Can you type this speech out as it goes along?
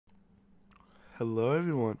Hello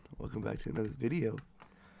everyone, welcome back to another video.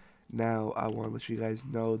 Now I want to let you guys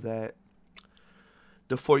know that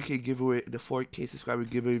the 4K giveaway, the 4K subscriber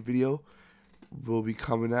giveaway video will be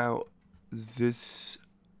coming out this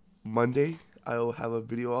Monday. I will have a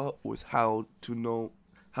video out with how you know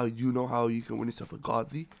how you can win yourself a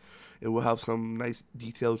godly. It will have some nice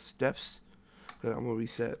detailed steps. But I'm gonna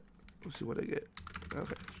reset. Let's see what I get.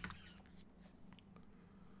 Okay.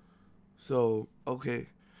 So, okay.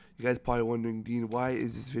 You guys probably wondering, Dean, why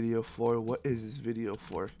is this video for? What is this video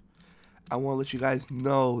for? I want to let you guys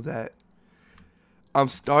know that I'm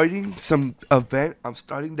starting some event. I'm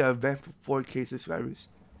starting the event for 4K subscribers.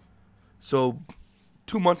 So,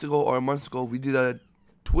 2 months ago or a month ago, we did a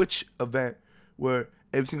Twitch event where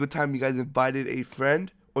every single time you guys invited a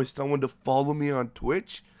friend or someone to follow me on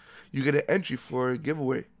Twitch, you get an entry for a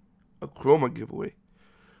giveaway, a Chroma giveaway.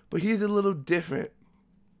 But here's a little different.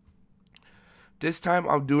 This time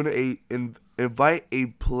I'm doing invite a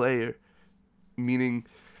player, meaning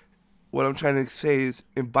what I'm trying to say is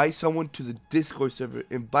invite someone to the Discord server.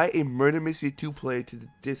 Invite a Murder Mystery 2 player to the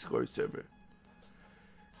Discord server.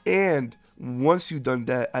 And once you've done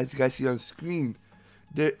that, as you guys see on screen,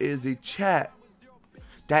 there is a chat.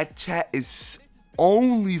 That chat is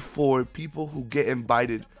only for people who get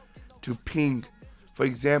invited to ping. For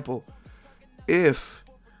example, let's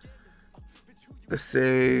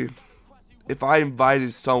say, if I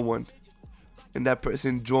invited someone and that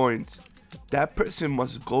person joins, that person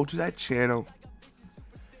must go to that channel,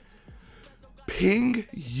 ping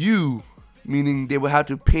you, meaning they would have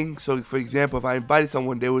to ping. So for example, if I invited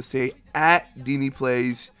someone, they would say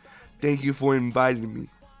 @DeaniePlays, thank you for inviting me.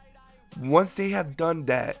 Once they have done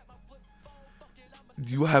that,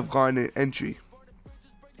 you have gotten an entry.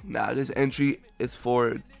 Now this entry is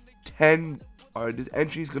for 10, or this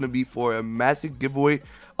entry is going to be for a massive giveaway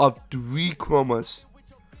of 3 Chromas.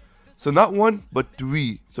 So not 1, but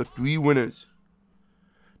 3. So 3 winners.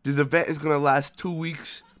 This event is going to last 2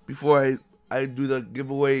 weeks before I do the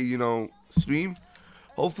giveaway, stream.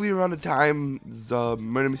 Hopefully around the time the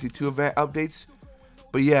Murder Mystery 2 event updates.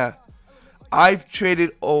 But yeah, I've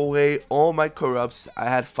traded away all my corrupts. I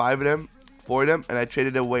had 4 of them, and I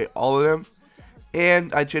traded away all of them.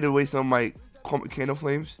 And I traded away some of my Candle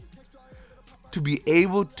Flames to be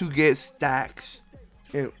able to get stacks.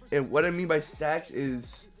 And what I mean by stacks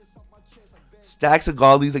is stacks of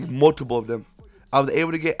godlies, like multiple of them. I was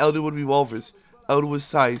able to get Elderwood Revolvers, Elderwood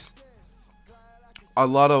Scythes, a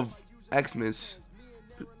lot of Xmas,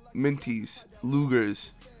 Minties,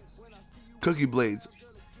 Lugers, Cookie Blades,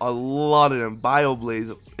 a lot of them, Bio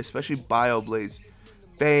Blades, especially Bio Blades,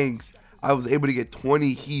 Bangs. I was able to get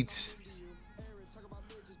 20 Heats,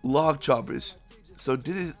 Log Choppers. So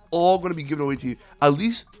this is all going to be given away to you. At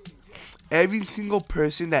least every single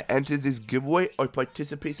person that enters this giveaway or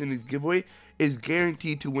participates in this giveaway is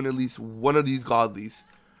guaranteed to win at least one of these godlies.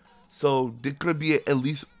 So there's going to be at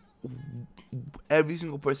least every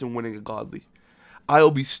single person winning a godly. I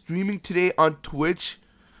will be streaming today on Twitch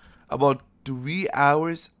about 3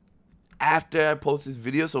 hours after I post this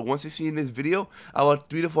video. So once you're seeing this video,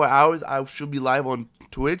 about 3 to 4 hours, I should be live on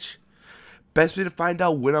Twitch. Best way to find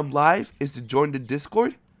out when I'm live is to join the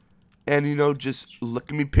Discord and, just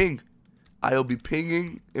look at me ping. I'll be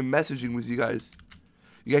pinging and messaging with you guys.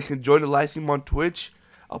 You guys can join the live stream on Twitch.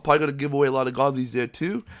 I'm probably going to give away a lot of godlies there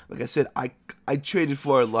too. Like I said, I traded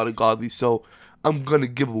for a lot of godlies, so I'm going to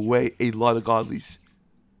give away a lot of godlies.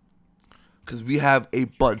 Because we have a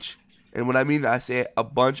bunch. And when I say a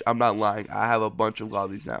bunch, I'm not lying. I have a bunch of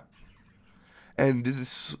godlies now. And this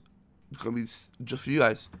is going to be just for you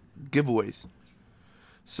guys. Giveaways.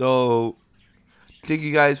 So thank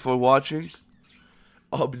you guys for watching.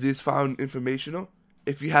 I hope this found informational.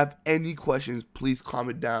 If you have any questions, please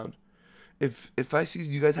comment down. If I see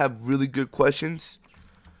you guys have really good questions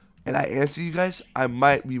and I answer you guys, I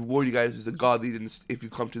might reward you guys as a godly if you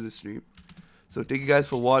come to the stream. So thank you guys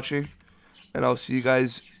for watching, and I'll see you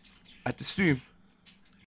guys at the stream.